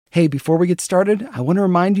Hey, before we get started, I want to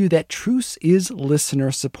remind you that Truce is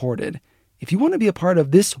listener-supported. If you want to be a part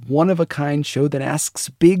of this one-of-a-kind show that asks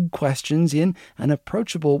big questions in an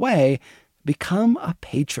approachable way, become a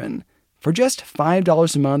patron. For just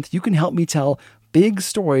 $5 a month, you can help me tell big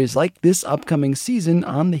stories like this upcoming season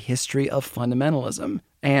on the history of fundamentalism.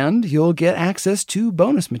 And you'll get access to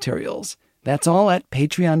bonus materials. That's all at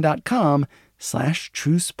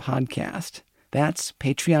patreon.com/trucepodcast. That's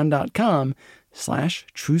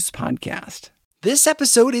patreon.com/trucepodcast. This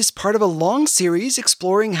episode is part of a long series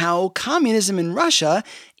exploring how communism in Russia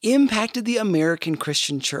impacted the American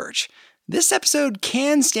Christian church. This episode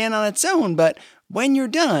can stand on its own, but when you're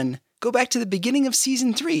done, go back to the beginning of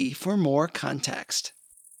Season 3 for more context.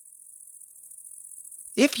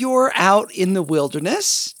 If you're out in the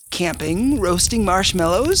wilderness, camping, roasting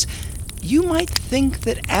marshmallows, you might think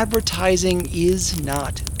that advertising is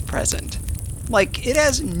not present. Like, it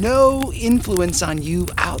has no influence on you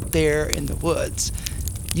out there in the woods.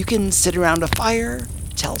 You can sit around a fire,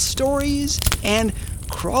 tell stories, and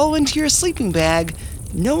crawl into your sleeping bag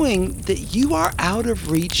knowing that you are out of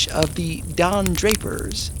reach of the Don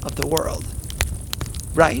Drapers of the world.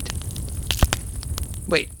 Right?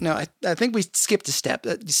 Wait, no, I think we skipped a step.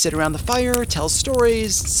 You sit around the fire, tell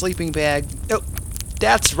stories, sleeping bag. Oh,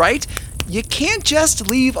 that's right. You can't just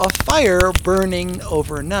leave a fire burning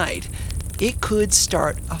overnight. It could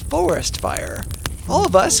start a forest fire. All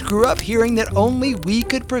of us grew up hearing that only we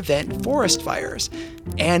could prevent forest fires.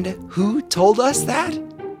 And who told us that?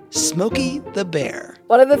 Smokey the Bear.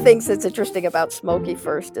 One of the things that's interesting about Smokey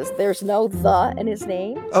first is there's no "the" in his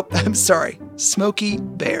name. Oh, I'm sorry. Smokey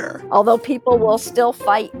Bear. Although people will still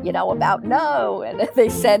fight, about no, and they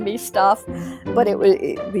send me stuff. But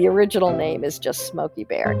the original name is just Smokey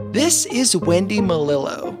Bear. This is Wendy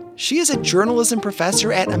Melillo. She is a journalism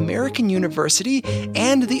professor at American University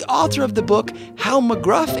and the author of the book How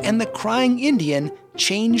McGruff and the Crying Indian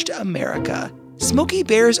Changed America. Smokey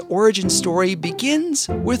Bear's origin story begins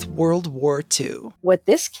with World War II. What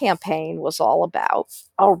this campaign was all about,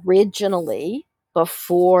 originally,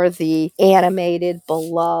 before the animated,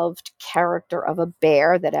 beloved character of a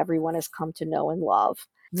bear that everyone has come to know and love,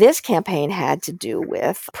 this campaign had to do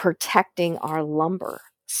with protecting our lumber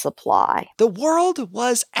supply. The world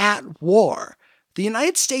was at war. The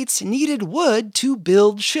United States needed wood to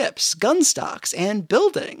build ships, gun stocks, and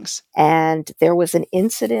buildings. And there was an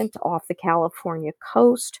incident off the California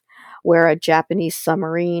coast where a Japanese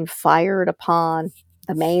submarine fired upon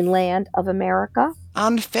the mainland of America.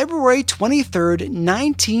 On February 23rd,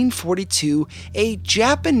 1942, a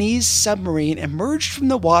Japanese submarine emerged from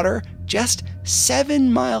the water just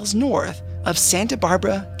 7 miles north of Santa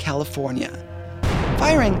Barbara, California,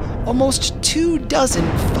 firing almost 24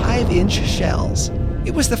 5-inch shells.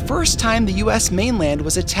 It was the first time the U.S. mainland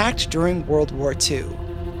was attacked during World War II.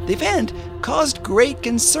 The event caused great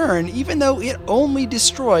concern, even though it only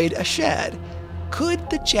destroyed a shed. Could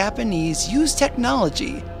the Japanese use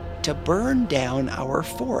technology to burn down our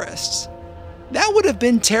forests? That would have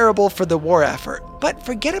been terrible for the war effort, but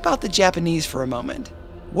forget about the Japanese for a moment.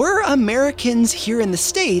 Were Americans here in the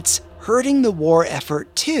States hurting the war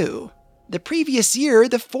effort too? The previous year,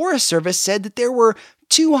 the Forest Service said that there were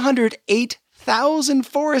 208,000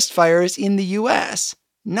 forest fires in the U.S.,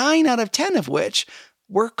 9 out of 10 of which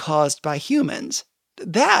were caused by humans.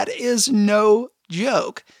 That is no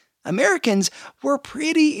joke. Americans were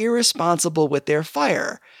pretty irresponsible with their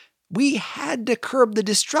fire. We had to curb the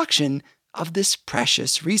destruction of this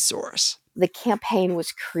precious resource. The campaign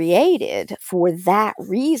was created for that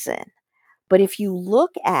reason. But if you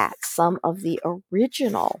look at some of the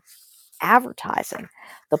original advertising,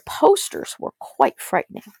 the posters were quite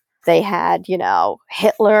frightening. They had,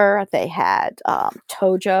 Hitler, they had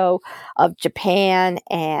Tojo of Japan,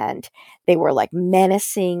 and they were like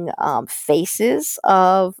menacing faces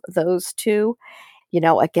of those two,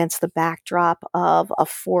 against the backdrop of a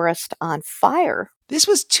forest on fire. This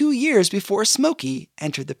was 2 years before Smokey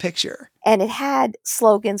entered the picture. And it had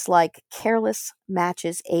slogans like "Careless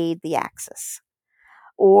matches aid the Axis."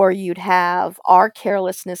 Or you'd have "Our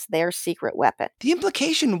carelessness, their secret weapon." The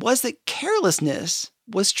implication was that carelessness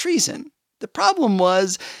was treason. The problem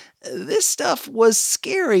was, this stuff was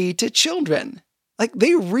scary to children. Like,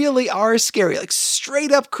 they really are scary, like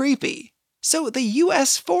straight up creepy. So the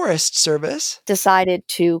U.S. Forest Service decided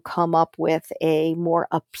to come up with a more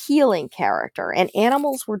appealing character. And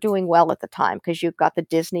animals were doing well at the time because you've got the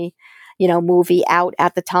Disney movie out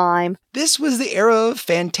at the time. This was the era of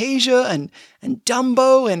Fantasia and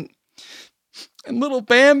Dumbo and little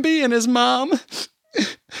Bambi and his mom.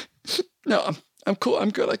 No, I'm cool.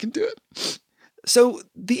 I'm good. I can do it. So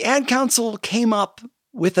the ad council came up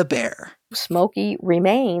with a bear. Smoky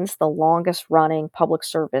remains the longest running public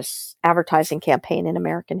service advertising campaign in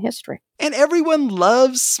American history. And everyone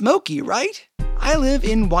loves Smoky, right? I live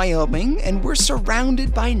in Wyoming and we're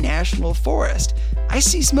surrounded by national forest. I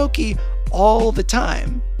see Smoky all the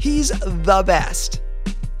time. He's the best.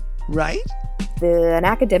 Right? An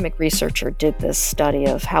academic researcher did this study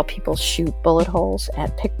of how people shoot bullet holes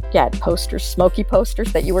at posters, Smoky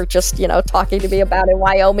posters that you were just, talking to me about in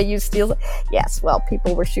Wyoming. You steal. Yes, well,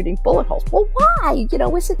 people were shooting bullet holes. Well, why?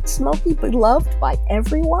 Isn't Smoky beloved by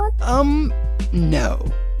everyone? No.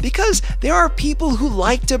 Because there are people who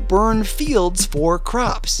like to burn fields for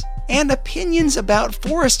crops. And opinions about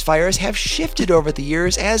forest fires have shifted over the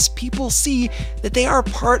years as people see that they are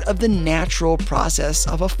part of the natural process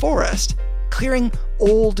of a forest, clearing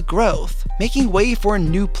old growth, making way for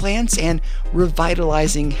new plants, and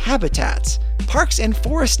revitalizing habitats. Parks and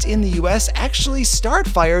forests in the US actually start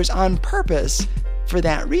fires on purpose for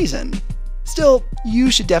that reason. Still,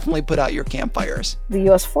 you should definitely put out your campfires. The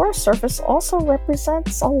U.S. Forest Service also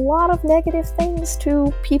represents a lot of negative things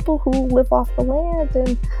to people who live off the land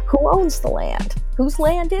and who owns the land. Whose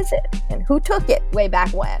land is it? And who took it way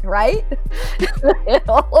back when, right?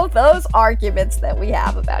 All of those arguments that we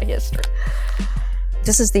have about history.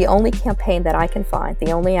 This is the only campaign that I can find,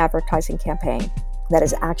 the only advertising campaign that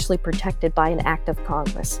is actually protected by an act of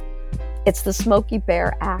Congress. It's the Smokey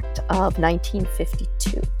Bear Act of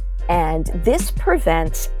 1952. And this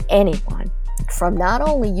prevents anyone from not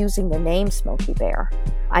only using the name Smokey Bear,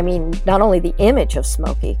 not only the image of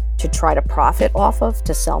Smokey to try to profit off of,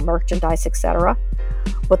 to sell merchandise, etc.,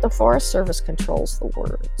 but the Forest Service controls the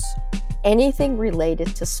words. Anything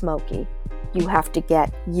related to Smokey, you have to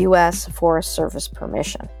get U.S. Forest Service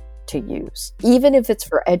permission to use, even if it's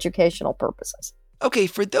for educational purposes. Okay,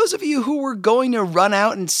 for those of you who were going to run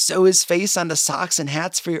out and sew his face onto socks and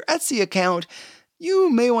hats for your Etsy account,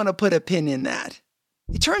 you may want to put a pin in that.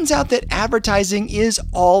 It turns out that advertising is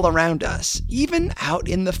all around us, even out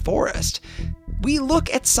in the forest. We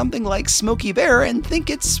look at something like Smokey Bear and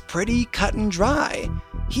think it's pretty cut and dry.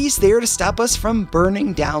 He's there to stop us from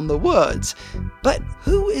burning down the woods. But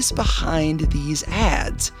who is behind these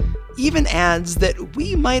ads? Even ads that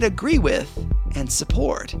we might agree with and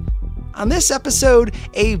support. On this episode,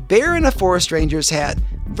 a bear in a forest ranger's hat,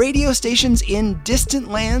 radio stations in distant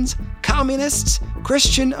lands, communists,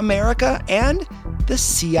 Christian America, and the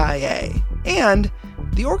CIA. And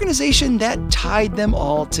the organization that tied them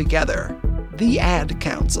all together, the Ad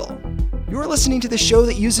Council. You're listening to the show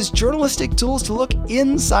that uses journalistic tools to look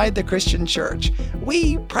inside the Christian church.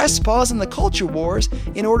 We press pause on the culture wars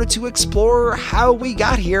in order to explore how we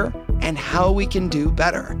got here and how we can do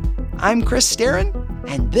better. I'm Chris Staron,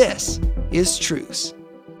 and this is Truce.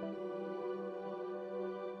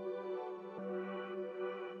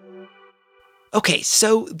 Okay,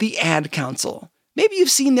 so the Ad Council. Maybe you've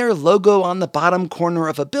seen their logo on the bottom corner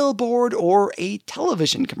of a billboard or a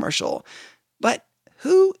television commercial. But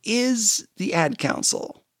who is the Ad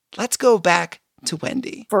Council? Let's go back to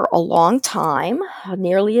Wendy. For a long time,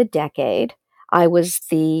 nearly a decade, I was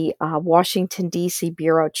the Washington, D.C.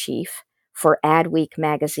 bureau chief for Adweek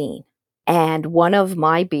magazine. And one of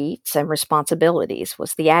my beats and responsibilities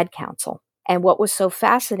was the Ad Council. And what was so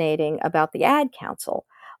fascinating about the Ad Council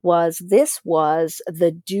was this was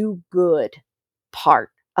the do good part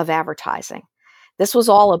of advertising. This was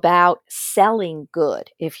all about selling good,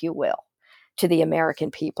 if you will, to the American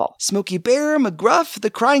people. Smokey Bear, McGruff, the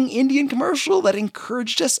Crying Indian commercial that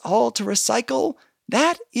encouraged us all to recycle,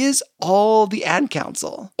 that is all the Ad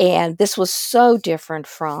Council. And this was so different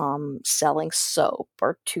from selling soap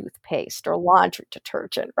or toothpaste or laundry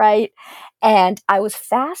detergent, right? And I was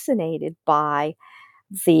fascinated by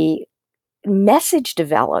the message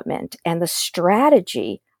development and the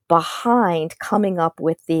strategy behind coming up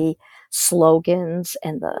with the slogans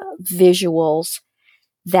and the visuals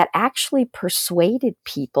that actually persuaded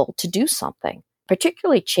people to do something,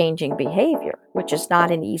 particularly changing behavior, which is not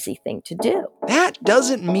an easy thing to do. That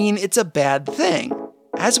doesn't mean it's a bad thing.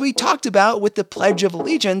 As we talked about with the Pledge of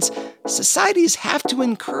Allegiance, societies have to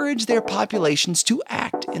encourage their populations to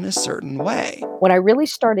act in a certain way. When I really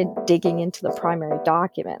started digging into the primary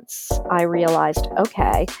documents, I realized,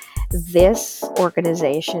 okay, this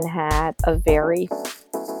organization had a very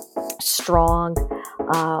strong,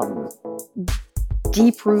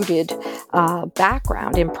 deep-rooted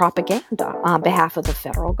background in propaganda on behalf of the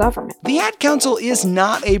federal government. The Ad Council is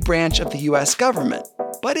not a branch of the U.S. government,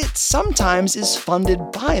 but it sometimes is funded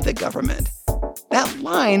by the government. That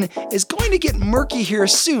line is going to get murky here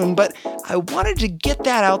soon, but I wanted to get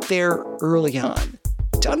that out there early on.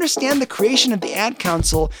 To understand the creation of the Ad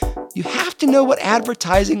Council, you have to know what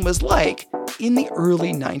advertising was like in the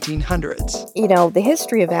early 1900s. You know, the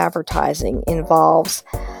history of advertising involves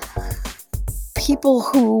people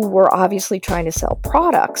who were obviously trying to sell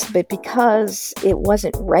products, but because it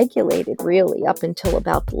wasn't regulated really up until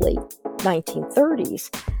about the late 1930s,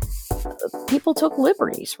 people took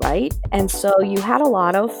liberties, right? And so you had a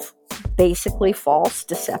lot of basically false,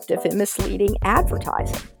 deceptive, and misleading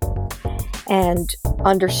advertising. And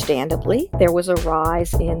understandably, there was a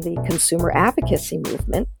rise in the consumer advocacy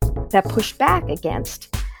movement that pushed back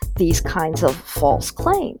against these kinds of false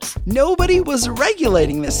claims. Nobody was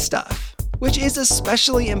regulating this stuff, which is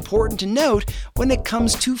especially important to note when it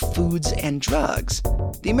comes to foods and drugs.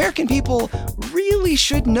 The American people really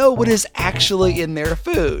should know what is actually in their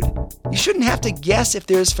food. You shouldn't have to guess if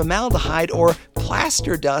there's formaldehyde or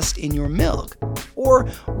plaster dust in your milk, or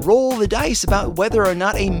roll the dice about whether or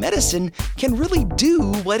not a medicine can really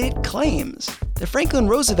do what it claims. The Franklin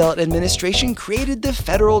Roosevelt administration created the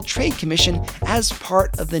Federal Trade Commission as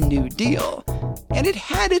part of the New Deal, and it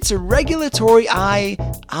had its regulatory eye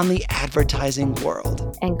on the advertising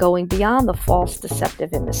world. And going beyond the false,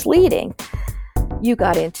 deceptive, and misleading, you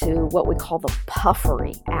got into what we call the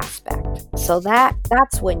puffery aspect. So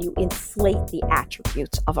that's when you inflate the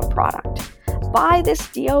attributes of a product. Buy this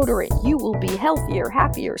deodorant, you will be healthier,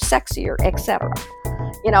 happier, sexier, etc.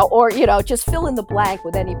 Or just fill in the blank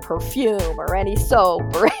with any perfume or any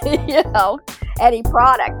soap or any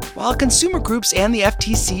product. While consumer groups and the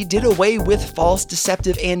FTC did away with false,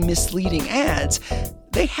 deceptive, and misleading ads,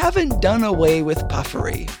 they haven't done away with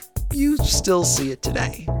puffery. You still see it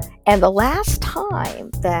today. And the last time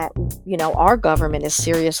that, our government has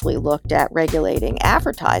seriously looked at regulating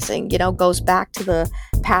advertising, goes back to the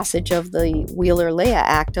passage of the Wheeler-Leah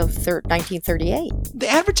Act of 1938. The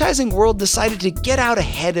advertising world decided to get out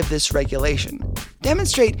ahead of this regulation,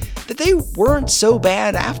 demonstrate that they weren't so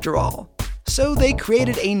bad after all. So they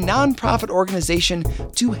created a nonprofit organization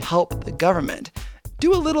to help the government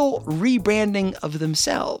do a little rebranding of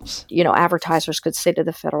themselves. Advertisers could say to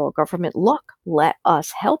the federal government, look, let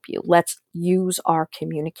us help you. Let's use our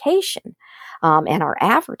communication and our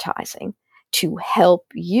advertising to help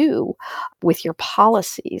you with your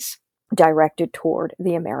policies directed toward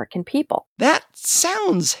the American people. That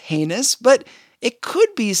sounds heinous, but it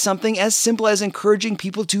could be something as simple as encouraging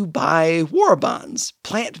people to buy war bonds,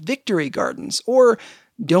 plant victory gardens, or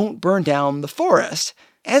don't burn down the forest,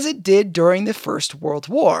 as it did during the First World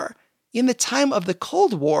War. In the time of the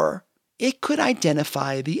Cold War, it could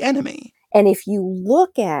identify the enemy. And if you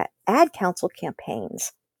look at ad council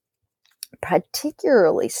campaigns,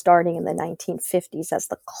 particularly starting in the 1950s as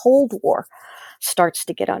the Cold War starts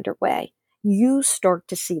to get underway, you start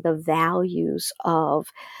to see the values of,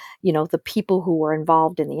 the people who were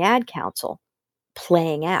involved in the ad council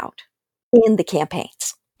playing out in the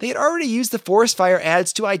campaigns. They had already used the forest fire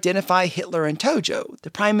ads to identify Hitler and Tojo, the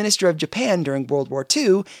Prime Minister of Japan during World War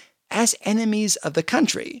II, as enemies of the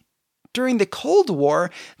country. During the Cold War,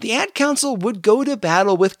 the Ad Council would go to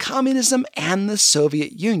battle with communism and the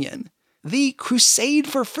Soviet Union. The Crusade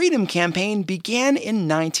for Freedom campaign began in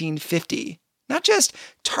 1950, not just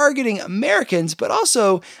targeting Americans, but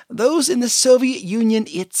also those in the Soviet Union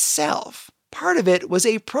itself. Part of it was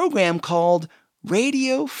a program called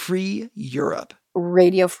Radio Free Europe.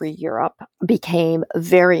 Radio Free Europe became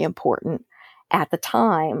very important at the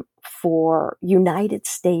time for United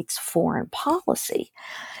States foreign policy,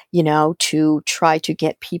 to try to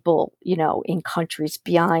get people, in countries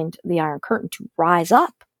behind the Iron Curtain to rise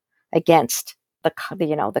up against the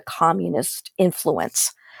communist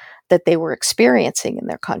influence that they were experiencing in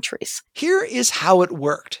their countries. Here is how it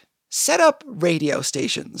worked. Set up radio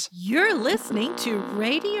stations. You're listening to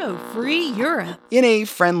Radio Free Europe. In a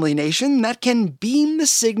friendly nation that can beam the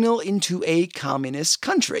signal into a communist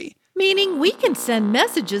country. Meaning we can send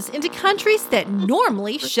messages into countries that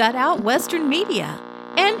normally shut out Western media.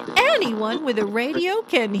 And anyone with a radio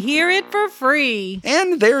can hear it for free.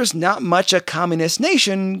 And there's not much a communist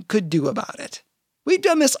nation could do about it. We've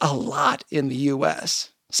done this a lot in the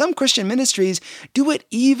U.S. Some Christian ministries do it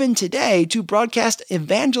even today to broadcast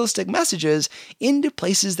evangelistic messages into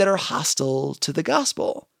places that are hostile to the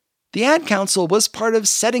gospel. The Ad Council was part of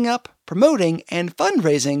setting up, promoting, and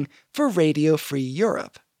fundraising for Radio Free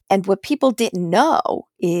Europe. And what people didn't know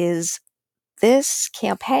is this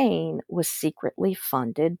campaign was secretly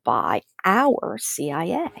funded by our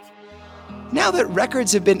CIA. Now that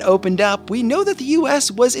records have been opened up, we know that the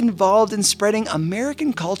U.S. was involved in spreading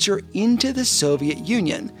American culture into the Soviet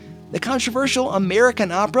Union. The controversial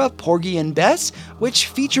American opera Porgy and Bess, which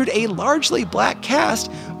featured a largely black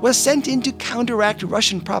cast, was sent in to counteract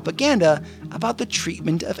Russian propaganda about the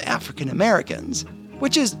treatment of African Americans.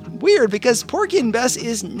 Which is weird because Porgy and Bess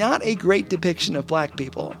is not a great depiction of black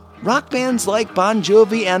people. Rock bands like Bon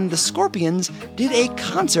Jovi and the Scorpions did a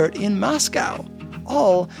concert in Moscow,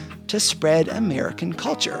 all to spread American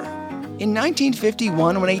culture. In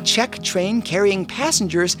 1951, when a Czech train carrying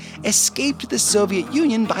passengers escaped the Soviet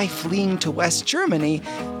Union by fleeing to West Germany,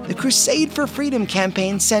 the Crusade for Freedom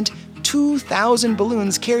campaign sent 2,000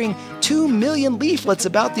 balloons carrying 2 million leaflets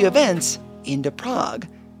about the events into Prague.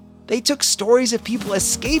 They took stories of people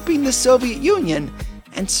escaping the Soviet Union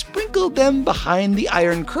and sprinkled them behind the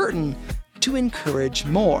Iron Curtain to encourage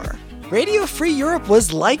more. Radio Free Europe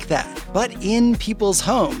was like that, but in people's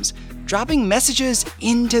homes, dropping messages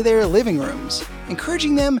into their living rooms,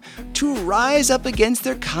 encouraging them to rise up against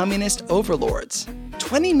their communist overlords.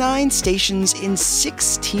 29 stations in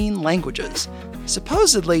 16 languages,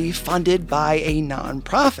 supposedly funded by a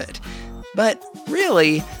nonprofit, but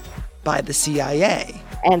really by the CIA.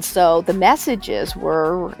 And so the messages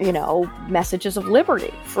were, messages of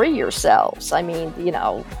liberty, free yourselves. I mean,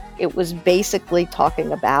 it was basically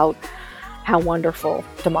talking about how wonderful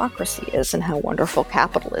democracy is and how wonderful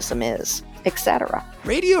capitalism is, etc.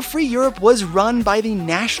 Radio Free Europe was run by the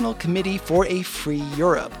National Committee for a Free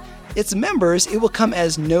Europe. Its members, it will come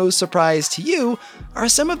as no surprise to you, are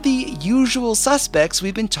some of the usual suspects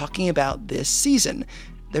we've been talking about this season.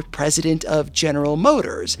 The president of General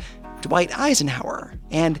Motors, Dwight Eisenhower,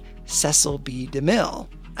 and Cecil B. DeMille.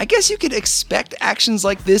 I guess you could expect actions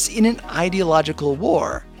like this in an ideological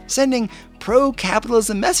war, sending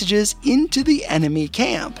pro-capitalism messages into the enemy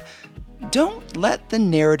camp. Don't let the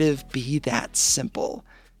narrative be that simple.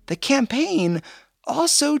 The campaign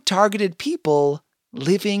also targeted people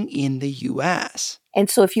living in the U.S. And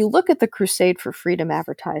so if you look at the Crusade for Freedom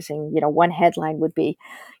advertising, one headline would be,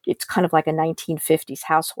 it's kind of like a 1950s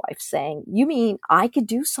housewife saying, you mean I could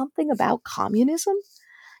do something about communism?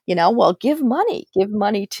 Well, give money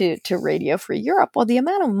to Radio Free Europe. Well, the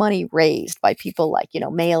amount of money raised by people like,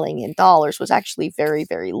 mailing in dollars was actually very,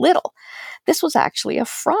 very little. This was actually a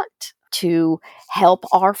front to help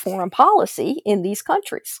our foreign policy in these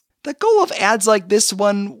countries. The goal of ads like this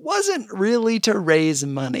one wasn't really to raise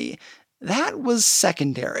money. That was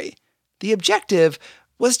secondary. The objective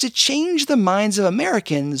was to change the minds of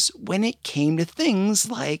Americans when it came to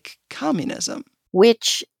things like communism.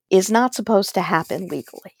 Which is not supposed to happen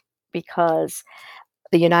legally, because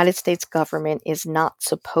the United States government is not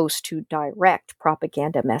supposed to direct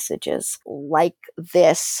propaganda messages like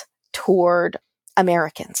this toward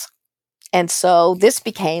Americans. And so this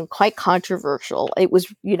became quite controversial. It was,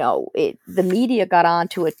 the media got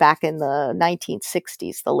onto it back in the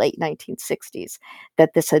 1960s, the late 1960s,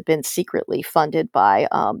 that this had been secretly funded by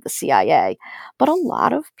the CIA. But a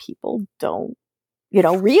lot of people don't,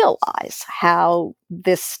 realize how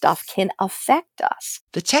this stuff can affect us.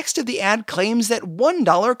 The text of the ad claims that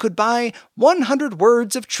 $1 could buy 100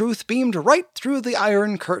 words of truth beamed right through the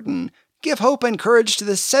Iron Curtain. Give hope and courage to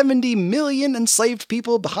the 70 million enslaved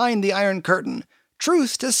people behind the Iron Curtain.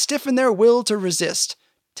 Truth to stiffen their will to resist.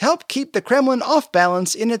 To help keep the Kremlin off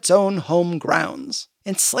balance in its own home grounds.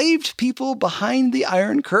 Enslaved people behind the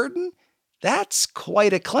Iron Curtain? That's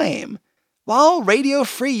quite a claim. While Radio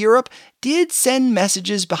Free Europe did send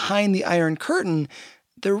messages behind the Iron Curtain,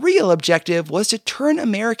 the real objective was to turn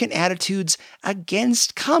American attitudes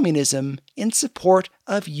against communism in support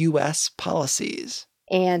of U.S. policies.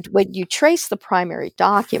 And when you trace the primary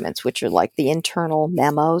documents, which are like the internal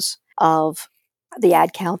memos of the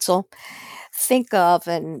Ad Council, think of,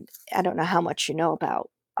 and I don't know how much you know about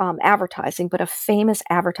advertising, but a famous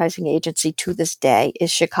advertising agency to this day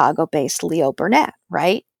is Chicago-based Leo Burnett,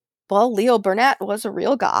 right? Well, Leo Burnett was a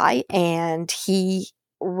real guy, and he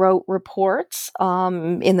wrote reports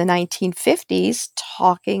in the 1950s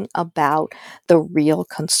talking about the real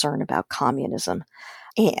concern about communism,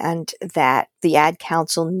 and that the Ad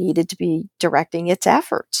Council needed to be directing its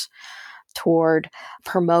efforts toward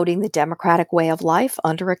promoting the democratic way of life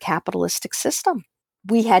under a capitalistic system.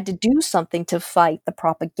 We had to do something to fight the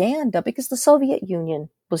propaganda because the Soviet Union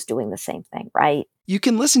was doing the same thing, right? You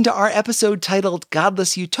can listen to our episode titled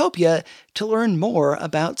Godless Utopia to learn more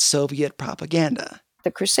about Soviet propaganda.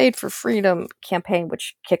 The Crusade for Freedom campaign,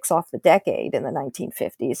 which kicks off the decade in the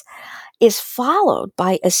 1950s, is followed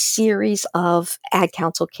by a series of Ad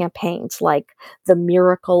Council campaigns like The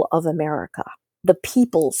Miracle of America, The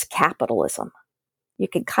People's Capitalism. You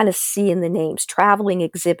can kind of see in the names traveling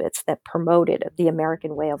exhibits that promoted the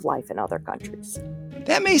American way of life in other countries.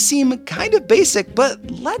 That may seem kind of basic, but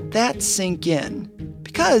let that sink in.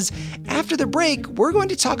 Because after the break, we're going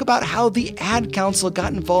to talk about how the Ad Council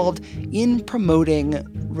got involved in promoting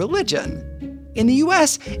religion. In the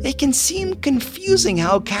US, it can seem confusing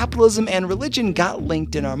how capitalism and religion got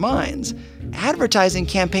linked in our minds. Advertising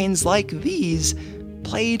campaigns like these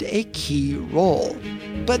played a key role.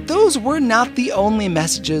 But those were not the only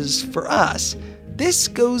messages for us. This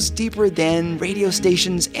goes deeper than radio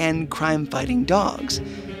stations and crime-fighting dogs.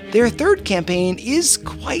 Their third campaign is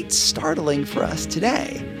quite startling for us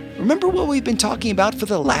today. Remember what we've been talking about for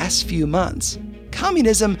the last few months.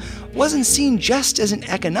 Communism wasn't seen just as an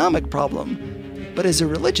economic problem, but as a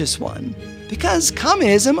religious one. Because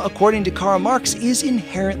communism, according to Karl Marx, is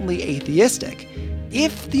inherently atheistic.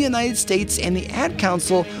 If the United States and the Ad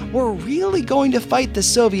Council were really going to fight the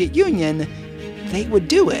Soviet Union, they would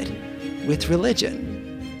do it with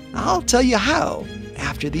religion. I'll tell you how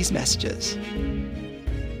after these messages.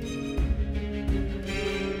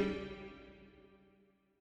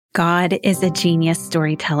 God is a genius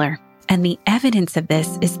storyteller, and the evidence of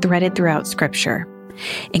this is threaded throughout Scripture.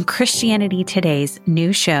 In Christianity Today's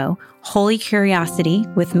new show, Holy Curiosity,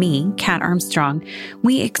 with me, Kat Armstrong,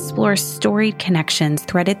 we explore storied connections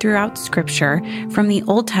threaded throughout Scripture from the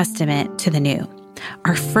Old Testament to the New.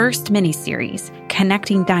 Our first mini-series,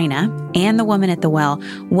 Connecting Dinah and the Woman at the Well,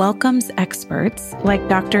 welcomes experts like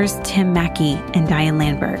Doctors Tim Mackey and Diane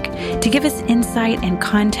Landberg to give us insight and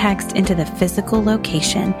context into the physical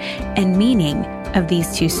location and meaning of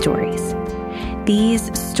these two stories.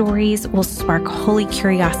 These stories will spark holy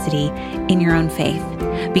curiosity in your own faith,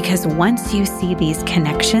 because once you see these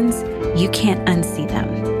connections, you can't unsee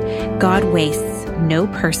them. God wastes no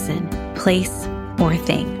person, place, or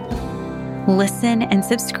thing. Listen and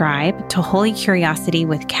subscribe to Holy Curiosity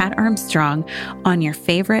with Kat Armstrong on your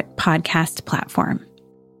favorite podcast platform.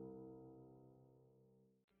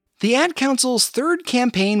 The Ad Council's third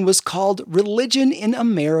campaign was called Religion in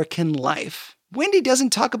American Life. Wendy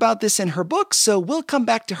doesn't talk about this in her book, so we'll come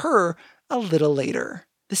back to her a little later.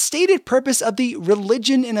 The stated purpose of the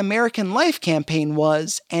Religion in American Life campaign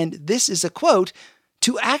was, and this is a quote,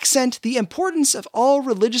 to accent the importance of all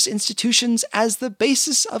religious institutions as the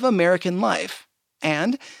basis of American life,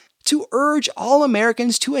 and to urge all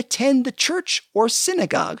Americans to attend the church or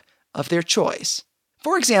synagogue of their choice.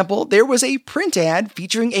 For example, there was a print ad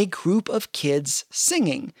featuring a group of kids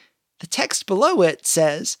singing. The text below it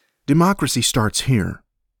says, "Democracy starts here.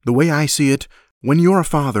 The way I see it, when you're a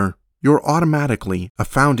father, you're automatically a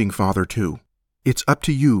founding father too. It's up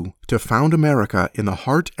to you to found America in the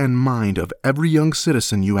heart and mind of every young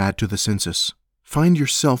citizen you add to the census. Find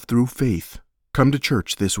yourself through faith. Come to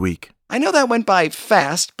church this week." I know that went by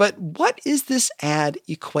fast, but what is this ad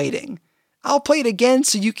equating? I'll play it again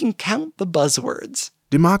so you can count the buzzwords.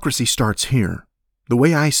 Democracy starts here. The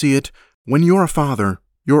way I see it, when you're a father,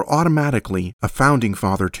 you're automatically a founding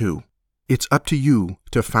father too. It's up to you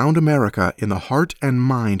to found America in the heart and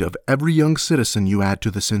mind of every young citizen you add to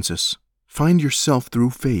the census. Find yourself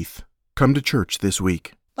through faith. Come to church this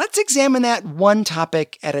week. Let's examine that one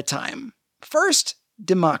topic at a time. First,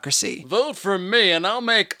 democracy. Vote for me and I'll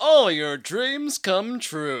make all your dreams come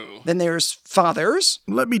true. Then there's fathers.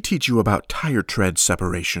 Let me teach you about tire tread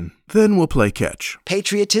separation. Then we'll play catch.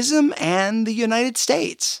 Patriotism and the United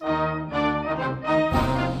States.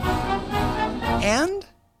 And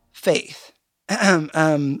faith.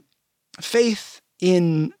 Faith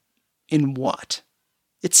in what?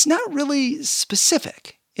 It's not really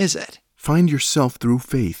specific, is it? Find yourself through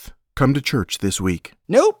faith. Come to church this week.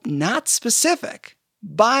 Nope, not specific.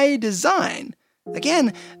 By design.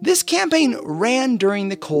 Again, this campaign ran during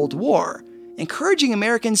the Cold War, encouraging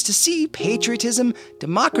Americans to see patriotism,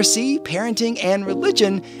 democracy, parenting, and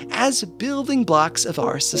religion as building blocks of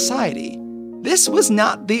our society. This was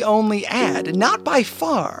not the only ad, not by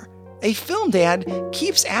far. A filmed ad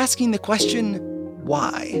keeps asking the question,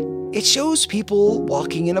 why? It shows people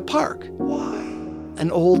walking in a park. Why? An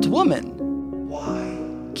old woman.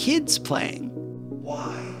 Why? Kids playing.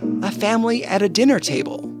 Why? A family at a dinner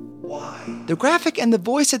table. Why? The graphic and the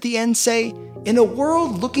voice at the end say, in a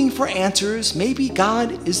world looking for answers, maybe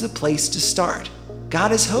God is the place to start.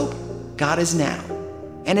 God is hope. God is now.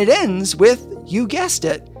 And it ends with, you guessed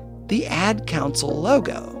it, the Ad Council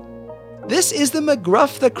logo. This is the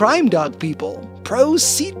McGruff the Crime Dog people,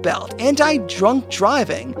 pro-seatbelt, anti-drunk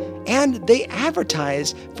driving, and they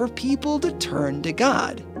advertise for people to turn to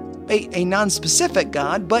God. A non-specific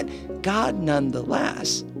God, but God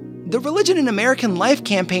nonetheless. The Religion in American Life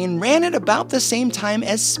campaign ran at about the same time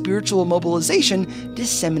as Spiritual Mobilization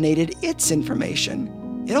disseminated its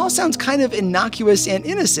information. It all sounds kind of innocuous and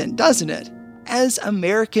innocent, doesn't it? As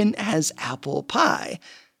American as apple pie.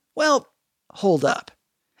 Well, hold up.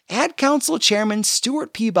 Ad Council Chairman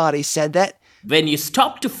Stuart Peabody said that, when you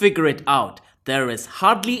stop to figure it out, There is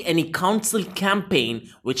hardly any council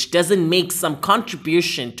campaign which doesn't make some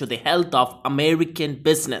contribution to the health of American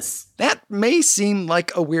business. That may seem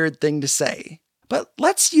like a weird thing to say, but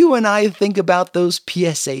let's you and I think about those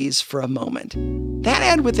PSAs for a moment. That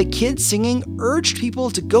ad with the kids singing urged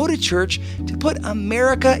people to go to church to put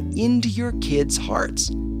America into your kids'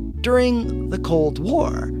 hearts. During the Cold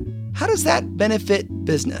War, how does that benefit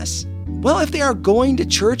business? Well, if they are going to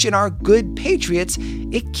church and are good patriots,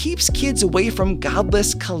 it keeps kids away from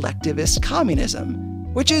godless collectivist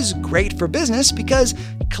communism, which is great for business because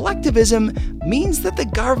collectivism means that the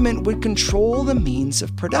government would control the means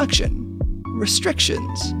of production,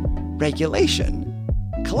 restrictions, regulation.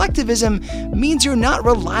 Collectivism means you're not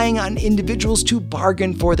relying on individuals to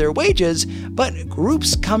bargain for their wages, but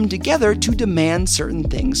groups come together to demand certain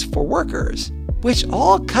things for workers, which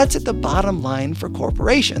all cuts at the bottom line for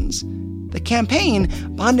corporations. The campaign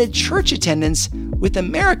bonded church attendance with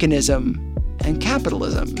Americanism and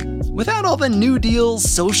capitalism, without all the New Deal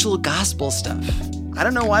social gospel stuff. I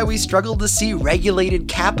don't know why we struggle to see regulated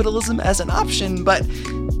capitalism as an option, but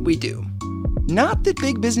we do. Not that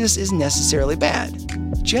big business is necessarily bad,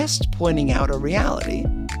 just pointing out a reality.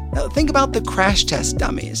 Now, think about the crash test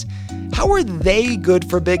dummies. How are they good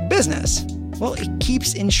for big business? Well, it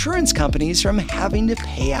keeps insurance companies from having to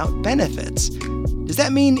pay out benefits. Does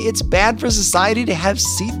that mean it's bad for society to have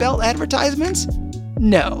seatbelt advertisements?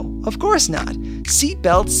 No, of course not.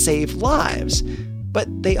 Seatbelts save lives, but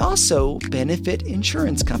they also benefit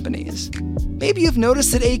insurance companies. Maybe you've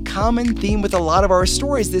noticed that a common theme with a lot of our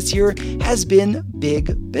stories this year has been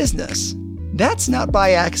big business. That's not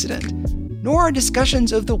by accident, nor are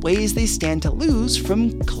discussions of the ways they stand to lose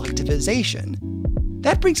from collectivization.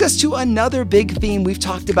 That brings us to another big theme we've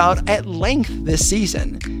talked about at length this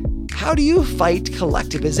season. How do you fight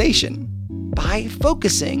collectivization? By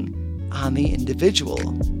focusing on the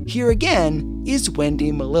individual. Here again is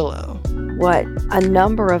Wendy Melillo. What a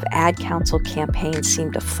number of ad council campaigns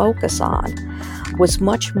seemed to focus on was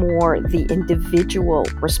much more the individual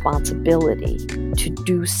responsibility to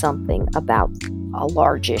do something about a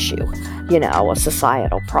large issue, a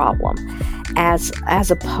societal problem, as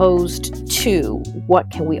opposed to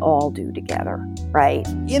what can we all do together, right?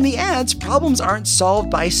 In the ads, problems aren't solved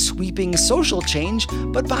by sweeping social change,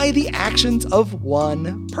 but by the actions of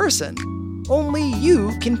one person. Only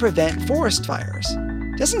you can prevent forest fires.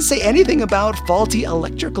 Doesn't say anything about faulty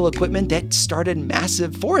electrical equipment that started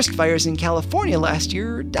massive forest fires in California last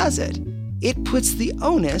year, does it? It puts the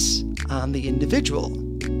onus on the individual.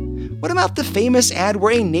 What about the famous ad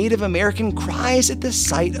where a Native American cries at the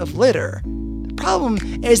sight of litter? The problem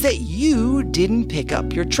is that you didn't pick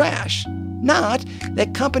up your trash, not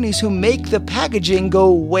that companies who make the packaging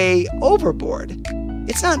go way overboard.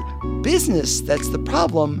 It's not business that's the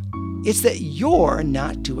problem, it's that you're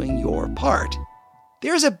not doing your part.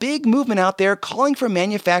 There's a big movement out there calling for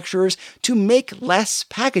manufacturers to make less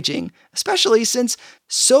packaging, especially since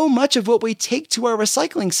so much of what we take to our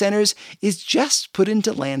recycling centers is just put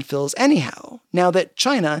into landfills anyhow, now that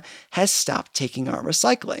China has stopped taking our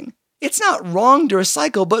recycling. It's not wrong to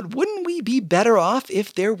recycle, but wouldn't we be better off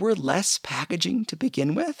if there were less packaging to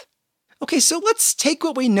begin with? Okay, so let's take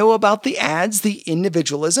what we know about the ads, the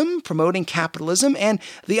individualism, promoting capitalism, and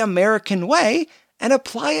the American way, and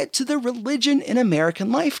apply it to the Religion in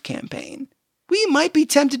American Life campaign. We might be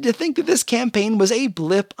tempted to think that this campaign was a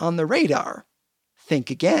blip on the radar.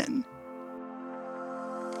 Think again.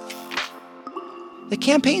 The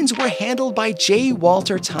campaigns were handled by J.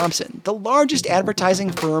 Walter Thompson, the largest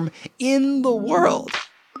advertising firm in the world.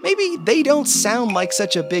 Maybe they don't sound like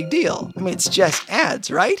such a big deal. It's just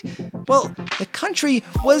ads, right? Well, the country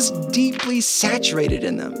was deeply saturated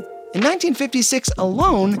in them. In 1956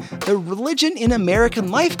 alone, the Religion in American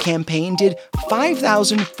Life campaign did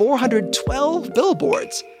 5,412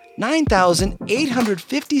 billboards,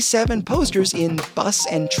 9,857 posters in bus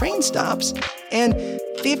and train stops, and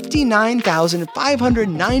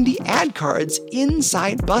 59,590 ad cards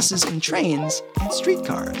inside buses and trains and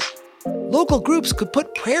streetcars. Local groups could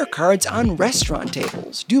put prayer cards on restaurant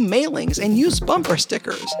tables, do mailings, and use bumper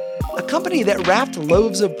stickers. A company that wrapped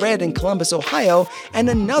loaves of bread in Columbus, Ohio, and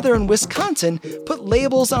another in Wisconsin put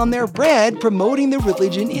labels on their bread promoting the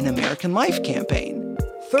Religion in American Life campaign.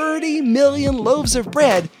 30 million loaves of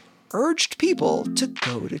bread urged people to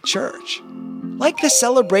go to church. Like the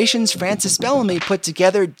celebrations Francis Bellamy put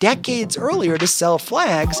together decades earlier to sell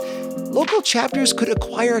flags, local chapters could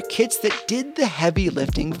acquire kits that did the heavy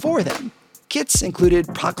lifting for them. Kits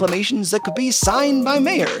included proclamations that could be signed by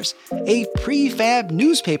mayors, a prefab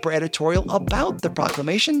newspaper editorial about the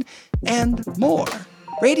proclamation, and more.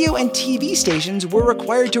 radio and TV stations were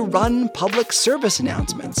required to run public service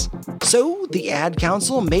announcements. So the Ad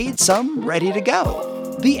Council made some ready to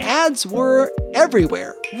go. The ads were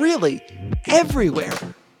everywhere, really, everywhere.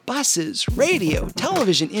 Buses, radio,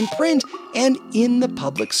 television, in print, and in the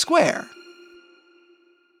public square.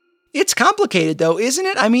 It's complicated though, isn't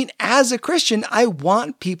it? I mean, as a Christian, I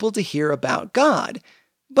want people to hear about God.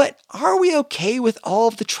 But are we okay with all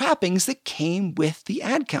of the trappings that came with the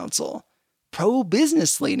Ad Council?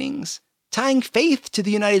 Pro-business leanings, tying faith to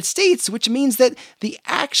the United States, which means that the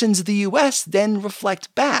actions of the U.S. then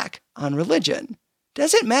reflect back on religion.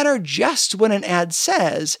 Does it matter just what an ad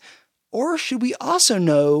says, or should we also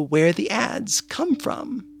know where the ads come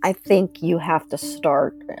from? I think you have to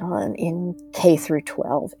start in K through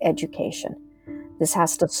 12 education. This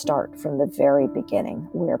has to start from the very beginning,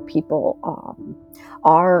 where people,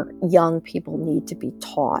 our young people need to be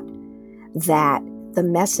taught that the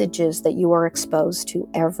messages that you are exposed to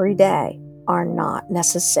every day are not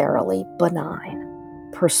necessarily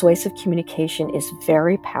benign. Persuasive communication is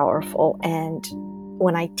very powerful, and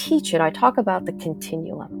when I teach it, I talk about the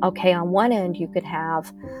continuum. Okay, on one end, you could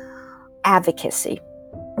have advocacy,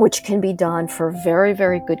 which can be done for very,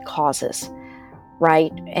 very good causes,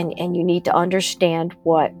 right? And you need to understand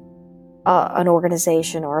what an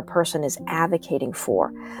organization or a person is advocating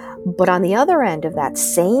for. But on the other end of that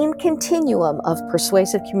same continuum of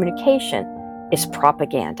persuasive communication is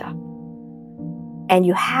propaganda. And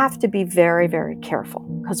you have to be very, very careful,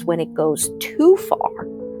 because when it goes too far,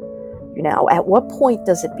 at what point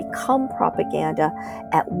does it become propaganda?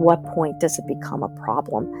 At what point does it become a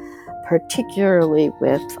problem? Particularly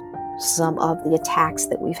with some of the attacks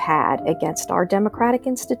that we've had against our democratic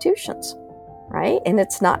institutions, right? And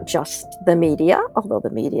it's not just the media, although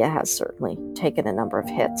the media has certainly taken a number of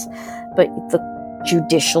hits, but the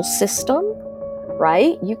judicial system,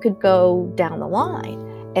 right? You could go down the line.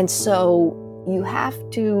 And so you have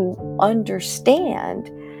to understand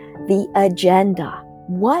the agenda.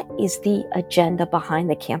 What is the agenda behind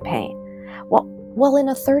the campaign? Well, in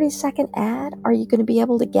a 30-second ad, are you going to be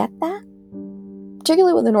able to get that?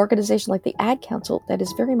 Particularly with an organization like the Ad Council that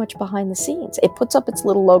is very much behind the scenes. It puts up its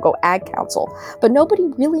little logo, Ad Council, but nobody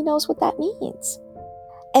really knows what that means.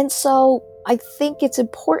 And so I think it's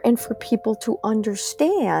important for people to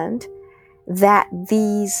understand that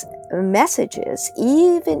these messages,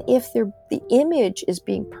 even if the image is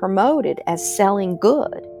being promoted as selling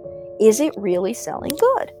good, is it really selling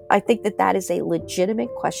good? I think that is a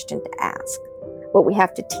legitimate question to ask. What we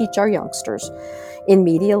have to teach our youngsters in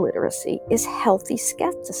media literacy is healthy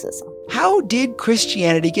skepticism. How did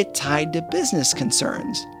Christianity get tied to business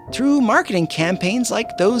concerns? Through marketing campaigns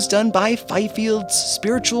like those done by Fifield's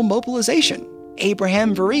Spiritual Mobilization,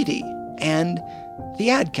 Abraham Vereide, and the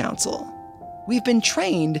Ad Council. We've been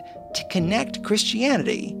trained to connect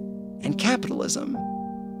Christianity and capitalism.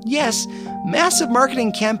 Yes, massive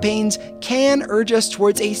marketing campaigns can urge us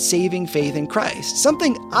towards a saving faith in Christ,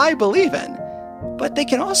 something I believe in, but they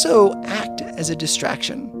can also act as a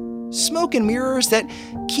distraction, smoke and mirrors that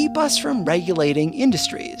keep us from regulating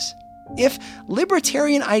industries. If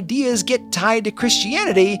libertarian ideas get tied to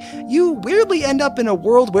Christianity, you weirdly end up in a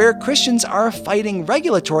world where Christians are fighting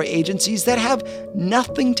regulatory agencies that have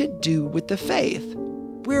nothing to do with the faith.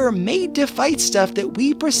 We're made to fight stuff that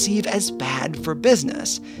we perceive as bad for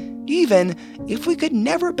business, even if we could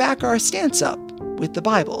never back our stance up with the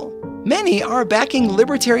Bible. Many are backing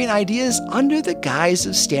libertarian ideas under the guise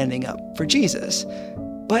of standing up for Jesus.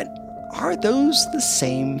 But are those the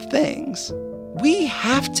same things? We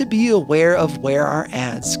have to be aware of where our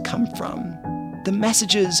ads come from, the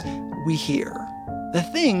messages we hear, the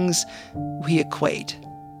things we equate.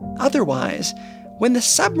 Otherwise, when the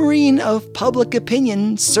submarine of public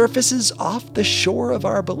opinion surfaces off the shore of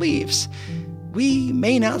our beliefs, we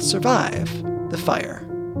may not survive the fire.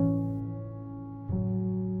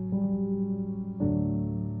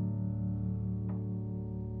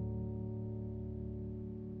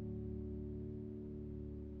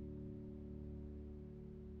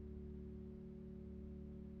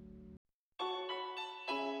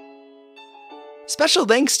 Special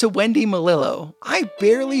thanks to Wendy Melillo. I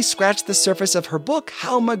barely scratched the surface of her book,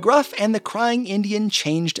 How McGruff and the Crying Indian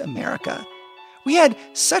Changed America. We had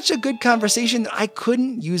such a good conversation that I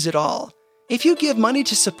couldn't use it all. If you give money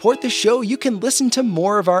to support the show, you can listen to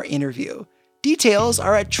more of our interview. Details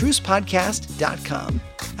are at trucepodcast.com.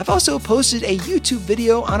 I've also posted a YouTube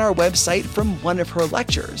video on our website from one of her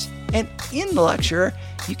lectures. And in the lecture,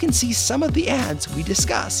 you can see some of the ads we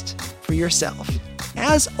discussed for yourself.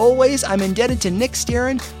 As always, I'm indebted to Nick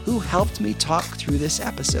Sterin, who helped me talk through this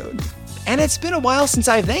episode. And it's been a while since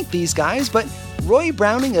I thanked these guys, but Roy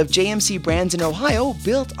Browning of JMC Brands in Ohio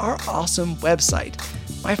built our awesome website.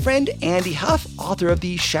 My friend Andy Huff, author of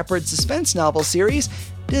the Shepherd suspense novel series,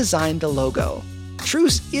 designed the logo.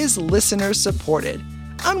 Truce is listener supported.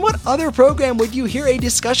 On what other program would you hear a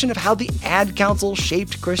discussion of how the Ad Council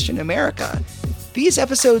shaped Christian America? These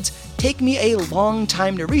episodes take me a long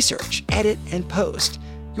time to research, edit, and post.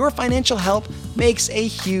 Your financial help makes a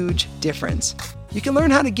huge difference. You can learn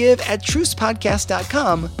how to give at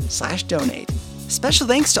trucepodcast.com/donate. Special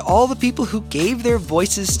thanks to all the people who gave their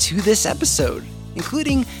voices to this episode,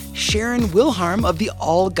 including Sharon Wilharm of the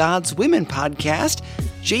All God's Women podcast,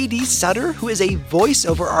 J.D. Sutter, who is a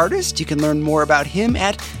voiceover artist. You can learn more about him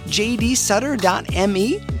at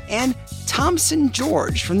jdsutter.me, and Thompson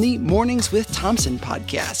George from the Mornings with Thompson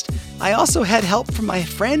podcast. I also had help from my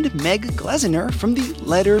friend Meg Glesner from the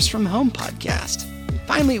Letters from Home podcast.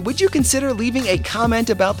 Finally, would you consider leaving a comment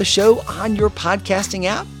about the show on your podcasting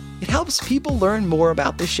app? It helps people learn more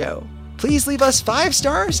about the show. Please leave us 5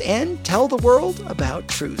 stars and tell the world about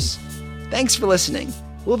Truce. Thanks for listening.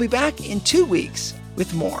 We'll be back in 2 weeks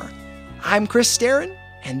with more. I'm Chris Staron,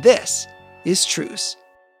 and this is Truce.